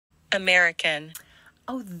American.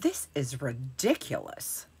 Oh, this is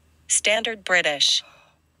ridiculous. Standard British.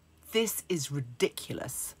 This is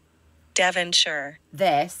ridiculous. Devonshire.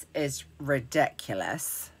 This is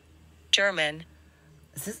ridiculous. German.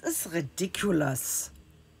 This is ridiculous.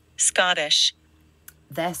 Scottish.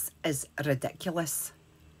 This is ridiculous.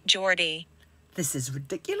 Geordie. This is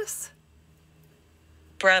ridiculous.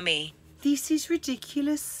 Brummie. This is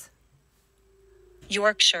ridiculous.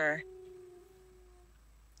 Yorkshire.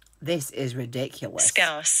 This is ridiculous.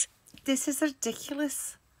 Scouse. This is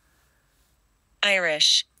ridiculous.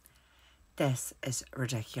 Irish. This is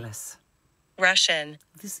ridiculous. Russian.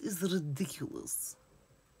 This is ridiculous.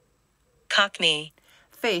 Cockney.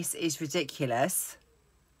 This is ridiculous.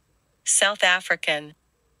 South African.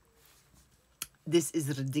 This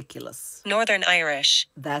is ridiculous. Northern Irish.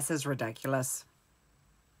 This is ridiculous.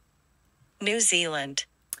 New Zealand.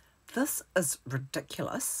 This is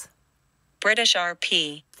ridiculous. British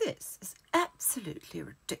RP. This is absolutely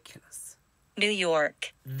ridiculous. New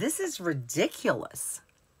York. This is ridiculous.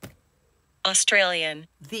 Australian.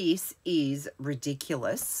 This is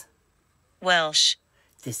ridiculous. Welsh.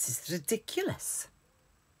 This is ridiculous.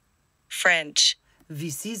 French.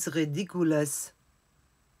 This is ridiculous.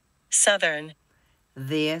 Southern.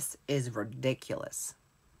 This is ridiculous.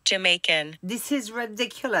 Jamaican. This is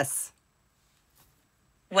ridiculous.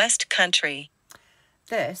 West Country.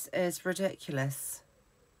 This is ridiculous.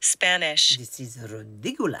 Spanish. This is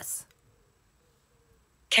ridiculous.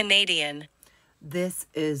 Canadian. This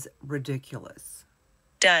is ridiculous.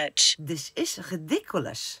 Dutch. This is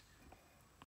ridiculous.